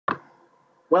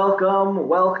Welcome,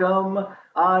 welcome.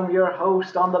 I'm your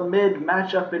host on the mid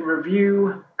matchup in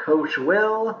review, Coach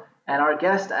Will, and our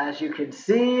guest, as you can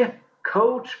see,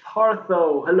 Coach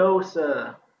Partho. Hello,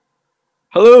 sir.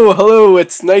 Hello, hello.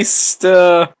 It's nice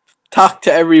to talk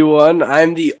to everyone.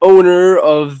 I'm the owner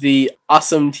of the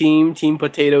awesome team, Team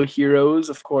Potato Heroes,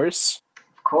 of course.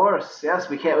 Of course, yes,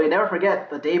 we never forget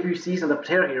the debut season of the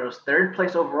Potato Heroes, third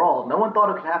place overall. No one thought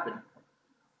it could happen.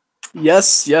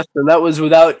 Yes, yes, and that was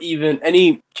without even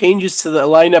any changes to the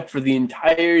lineup for the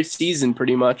entire season,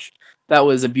 pretty much. That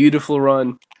was a beautiful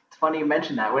run. It's funny you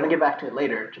mentioned that. We're gonna get back to it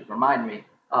later to remind me.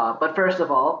 But first of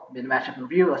all, mid matchup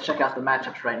review. Let's check out the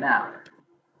matchups right now.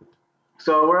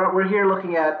 So we're here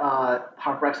looking at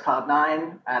HarperX Cloud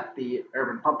 9 at the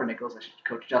Urban Pumpernickels,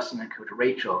 Coach Justin and Coach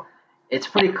Rachel. It's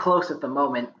pretty close at the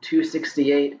moment,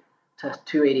 268 to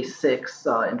 286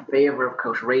 in favor of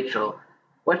Coach Rachel.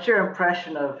 What's your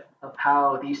impression of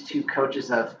how these two coaches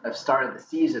have started the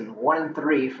season?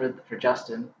 1-3 for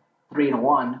Justin,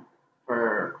 3-1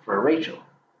 for Rachel.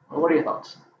 What are your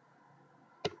thoughts?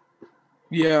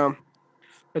 Yeah,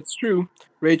 that's true.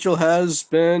 Rachel has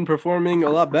been performing a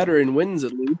lot better in wins,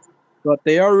 at least, but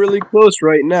they are really close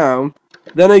right now.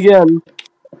 Then again,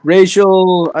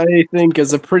 Rachel, I think,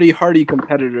 is a pretty hardy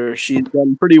competitor. She's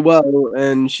done pretty well,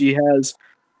 and she has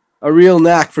a real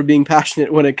knack for being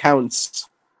passionate when it counts.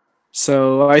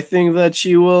 So I think that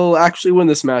she will actually win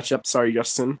this matchup. Sorry,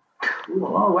 Justin. Ooh,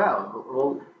 oh wow,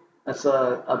 well that's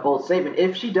a bold statement.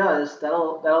 If she does,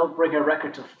 that'll bring her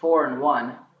record to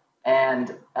 4-1.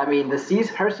 And I mean, her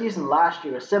season last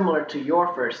year was similar to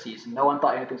your first season. No one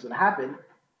thought anything was going to happen,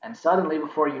 and suddenly,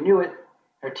 before you knew it,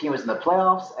 her team was in the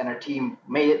playoffs, and her team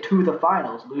made it to the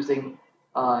finals, losing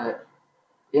uh,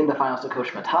 in the finals to Coach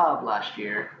Matab last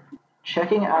year.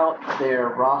 Checking out their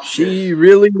rosters. She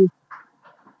really,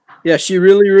 yeah, she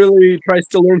really tries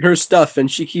to learn her stuff,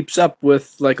 and she keeps up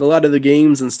with like a lot of the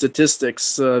games and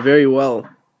statistics very well.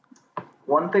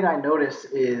 One thing I notice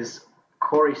is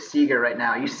Corey Seager right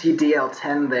now. You see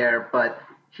DL10 there, but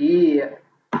he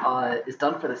is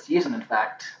done for the season. In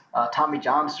fact, Tommy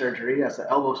John surgery. That's the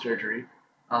elbow surgery,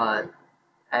 uh,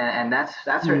 and that's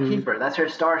her Hmm. keeper. That's her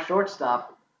star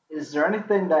shortstop. Is there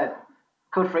anything that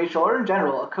Coach Rachel, or in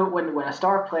general, when a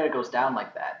star player goes down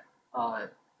like that,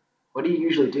 what do you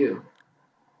usually do,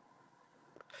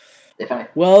 if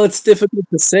anything? Well, it's difficult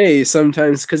to say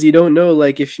sometimes because you don't know.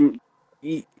 Like if you,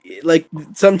 like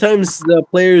sometimes the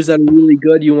players that are really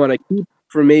good you want to keep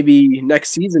for maybe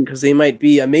next season because they might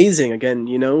be amazing again.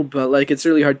 But like it's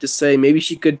really hard to say. Maybe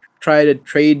she could try to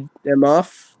trade them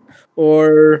off,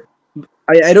 or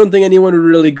I don't think anyone would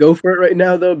really go for it right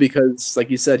now though because, like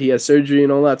you said, he has surgery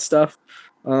and all that stuff.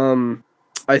 Um,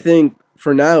 I think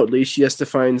for now at least she has to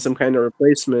find some kind of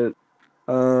replacement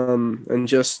and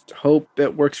just hope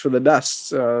it works for the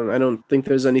best. I don't think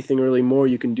there's anything really more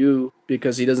you can do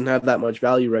because he doesn't have that much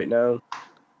value right now.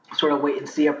 Sort of wait and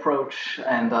see approach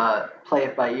and play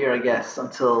it by ear, I guess,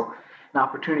 until an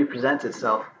opportunity presents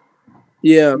itself.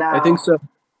 Yeah, I think Now, so.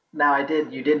 now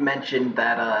you did mention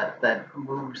that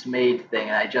moves made thing,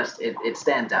 and it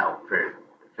stands out for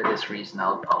this reason.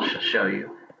 I'll show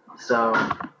you. So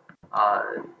uh,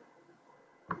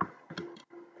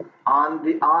 on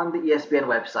the ESPN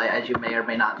website, as you may or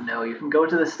may not know, you can go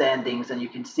to the standings and you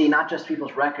can see not just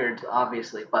people's records,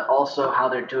 obviously, but also how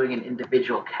they're doing in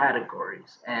individual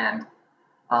categories. And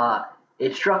uh,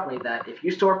 it struck me that if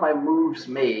you sort by moves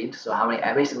made, so how many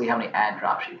ad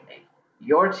drops you've made,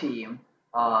 your team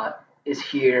is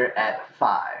here at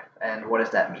 5. And what does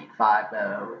that mean?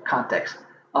 5 context.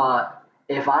 Uh,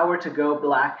 if I were to go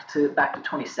back to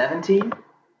 2017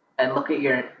 and look at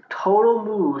your total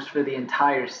moves for the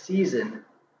entire season,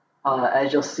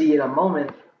 as you'll see in a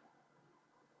moment,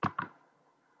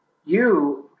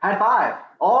 you had 5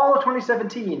 all of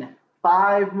 2017,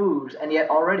 5 moves, and yet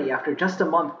already after just a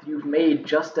month you've made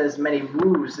just as many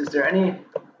moves. Is there any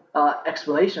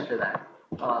explanation for that?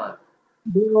 Uh,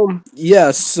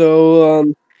 Yeah,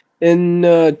 so in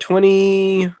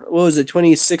 20, what was it,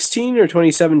 2016 or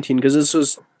 2017? Because this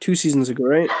was 2 seasons ago,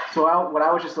 right? what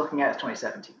I was just looking at is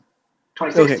 2017. Okay.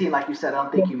 2016, like you said, I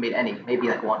don't think you made any, maybe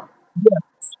like one.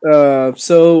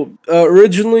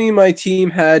 Originally, my team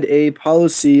had a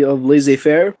policy of laissez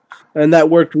faire, and that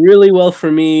worked really well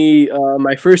for me.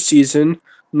 My first season,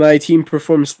 my team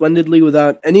performed splendidly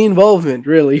without any involvement,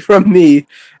 really, from me,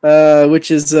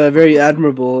 which is very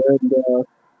admirable. And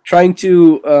trying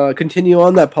to continue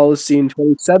on that policy in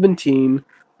 2017,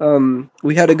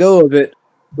 we had a go of it,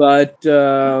 but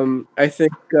I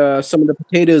think some of the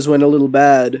potatoes went a little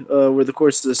bad over the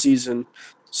course of the season.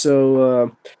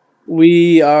 So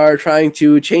we are trying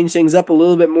to change things up a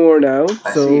little bit more now.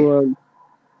 I see.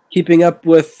 keeping up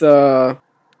with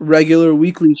regular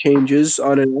weekly changes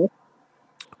on and off.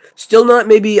 Still not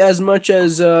maybe as much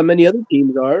as many other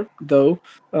teams are, though.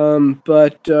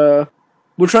 But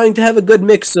we're trying to have a good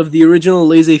mix of the original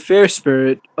laissez-faire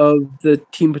spirit of the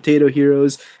Team Potato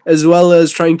Heroes, as well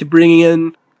as trying to bring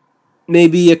in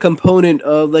maybe a component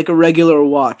of like a regular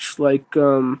watch, like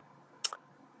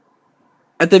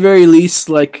at the very least,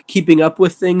 like keeping up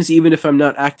with things, even if I'm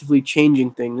not actively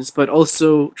changing things, but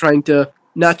also trying to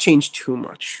not change too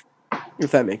much,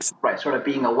 if that makes sense. Right, sort of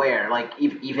being aware. Like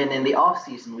even in the off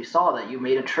season, we saw that you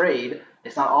made a trade.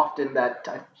 It's not often that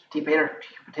Potato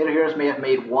Heroes may have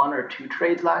made one or two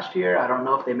trades last year. I don't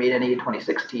know if they made any in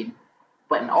 2016,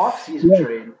 but an off season Yeah.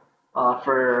 trade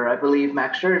for I believe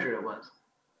Max Scherzer it was.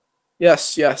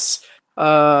 Yes, yes.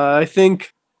 I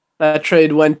think that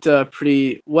trade went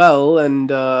pretty well, and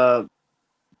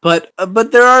but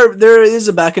there is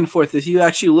a back and forth. If you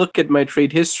actually look at my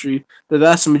trade history, the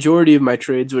vast majority of my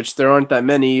trades, which there aren't that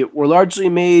many, were largely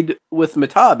made with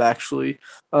Matab actually,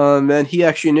 and he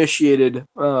actually initiated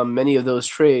many of those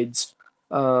trades.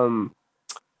 Um,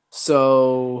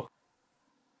 so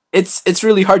it's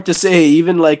really hard to say.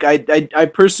 Even like I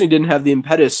personally didn't have the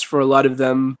impetus for a lot of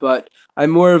them, but I'm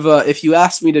more of a if you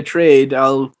ask me to trade,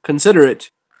 I'll consider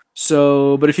it.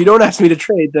 So, but if you don't ask me to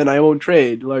trade, then I won't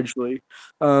trade largely.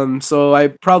 So I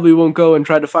probably won't go and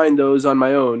try to find those on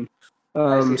my own.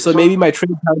 I see. So maybe my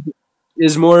trade habit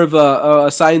is more of a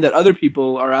sign that other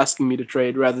people are asking me to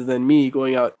trade rather than me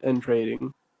going out and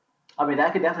trading. I mean,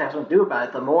 that could definitely have something to do about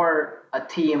it. The more a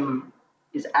team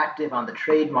is active on the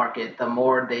trade market, the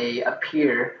more they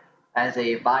appear as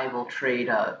a viable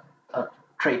a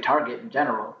trade target in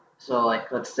general. So,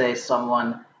 like, let's say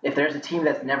someone, if there's a team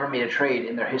that's never made a trade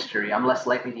in their history, I'm less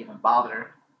likely to even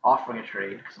bother offering a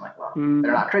trade because I'm like, well, they're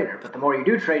Mm. not a trader. But the more you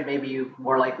do trade, maybe you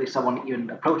more likely someone even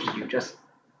approaches you, just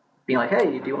being like,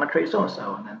 hey, do you want to trade so and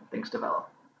so, and then things develop.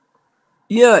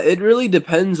 Yeah, it really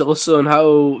depends also on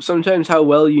how sometimes how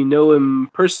well you know him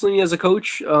personally as a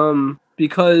coach,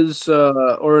 because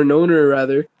or an owner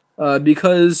rather,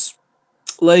 because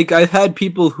like I've had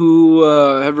people who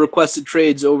have requested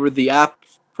trades over the app,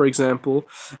 for example,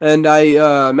 and I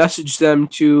messaged them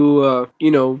to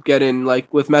get in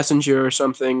like with Messenger or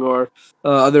something or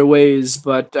other ways,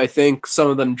 but I think some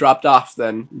of them dropped off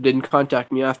then, didn't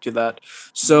contact me after that.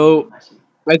 So I see.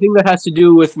 I think that has to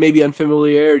do with maybe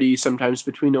unfamiliarity sometimes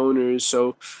between owners.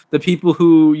 So the people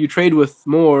who you trade with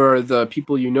more are the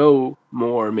people you know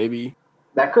more, maybe.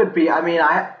 That could be. I mean,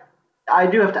 I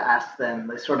do have to ask then.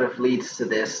 This sort of leads to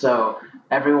this. So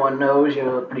everyone knows you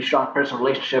have a pretty strong personal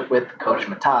relationship with Coach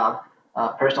Matab,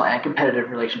 personal and competitive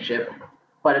relationship.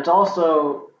 But it's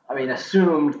also, I mean,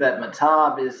 assumed that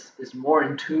Matab is more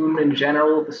in tune in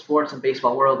general with the sports and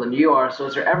baseball world than you are. So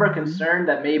is there ever a concern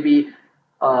that maybe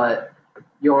uh,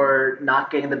 you're not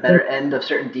getting the better end of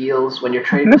certain deals when you're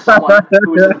trading with someone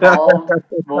who's involved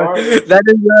more?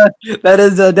 That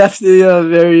is definitely a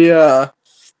very uh,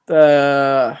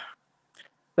 that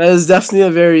is definitely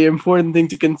a very important thing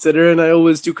to consider, and I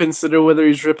always do consider whether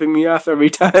he's ripping me off every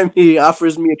time he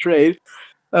offers me a trade.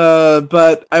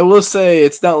 But I will say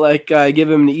it's not like I give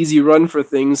him an easy run for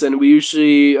things, and we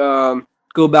usually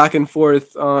go back and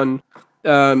forth on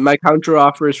my counter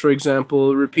offers, for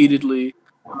example, repeatedly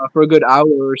for a good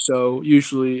hour or so,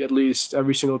 usually at least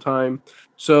every single time.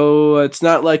 So it's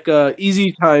not like a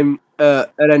easy time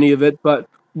at any of it, but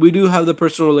we do have the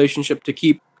personal relationship to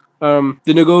keep the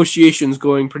negotiations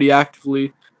going pretty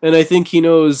actively, and I think he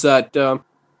knows that.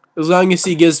 As long as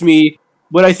he gives me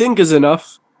what I think is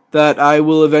enough, that I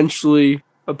will eventually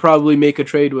probably make a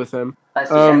trade with him. I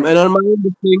see. And And on my end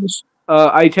of things,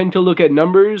 I tend to look at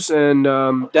numbers and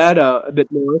data a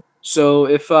bit more. So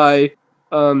if I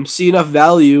see enough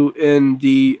value in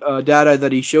the data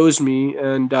that he shows me,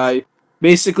 and I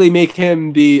basically make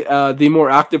him the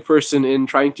more active person in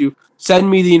trying to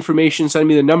send me the information, send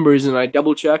me the numbers, and I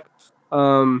double check.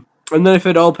 And then if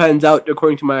it all pans out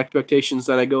according to my expectations,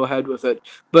 then I go ahead with it,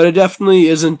 but it definitely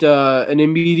isn't an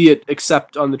immediate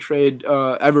accept on the trade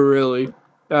ever really.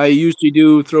 I usually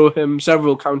do throw him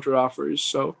several counter offers.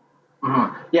 So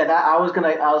yeah, that I was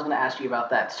gonna ask you about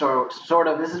that. So sort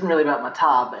of this isn't really about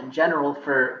Matab, but in general,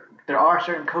 for there are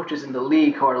certain coaches in the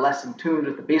league who are less in tune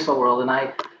with the baseball world,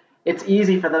 and it's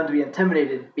easy for them to be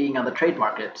intimidated being on the trade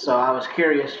market. So I was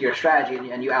curious your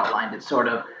strategy, and you outlined it. Sort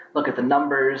of look at the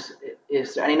numbers.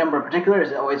 Is there any number in particular?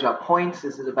 Is it always about points?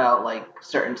 Is it about like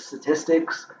certain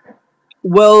statistics?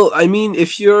 well, I mean,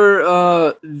 if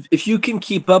you can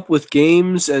keep up with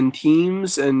games and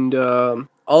teams and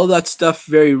all that stuff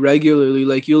very regularly,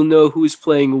 like you'll know who's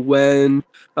playing when,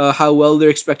 how well they're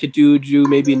expected to do,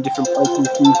 maybe in different parts of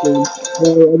the season,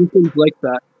 or other things like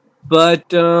that.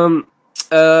 But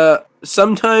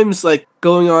sometimes, like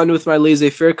going on with my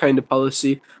laissez-faire kind of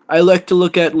policy, I like to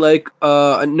look at like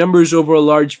numbers over a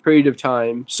large period of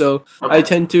time. So I Okay.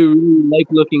 tend to really like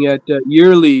looking at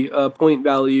yearly point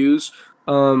values.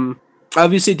 Um,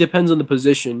 Obviously, it depends on the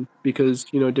position because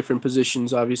different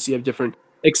positions obviously have different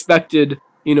expected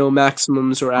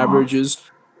maximums or Uh-huh. averages.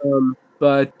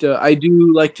 But I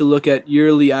do like to look at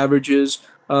yearly averages,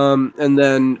 and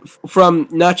then from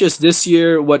not just this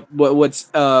year, what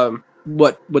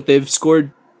they've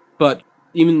scored, but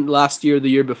even last year, the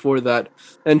year before that,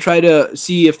 and try to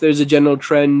see if there's a general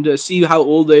trend, see how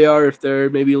old they are, if they're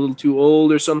maybe a little too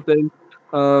old or something,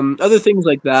 other things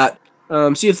like that.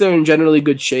 See if they're in generally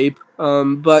good shape,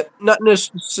 but not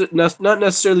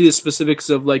necessarily the specifics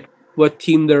of like what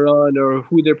team they're on or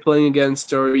who they're playing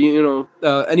against or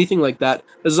anything like that.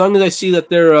 As long as I see that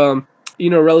they're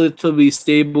relatively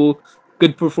stable,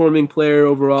 good performing player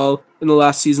overall in the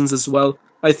last seasons as well.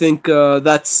 I think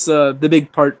that's the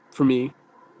big part for me.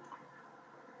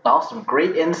 Awesome.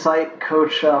 Great insight,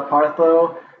 Coach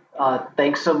Partho.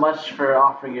 Thanks so much for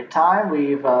offering your time.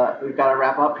 We've got to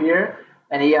wrap up here.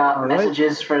 Any All right.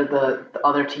 messages for the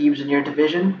other teams in your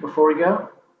division before we go?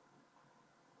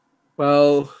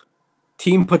 Well,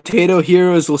 Team Potato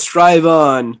Heroes will strive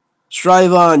on.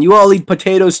 Strive on. You all eat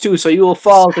potatoes too, so you will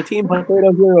fall to Team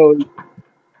Potato Heroes.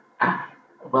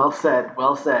 Well said.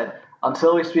 Well said.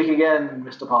 Until we speak again,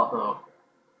 Mr. Partho.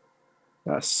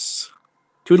 Yes.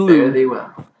 Fare Toodaloo. thee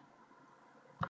well.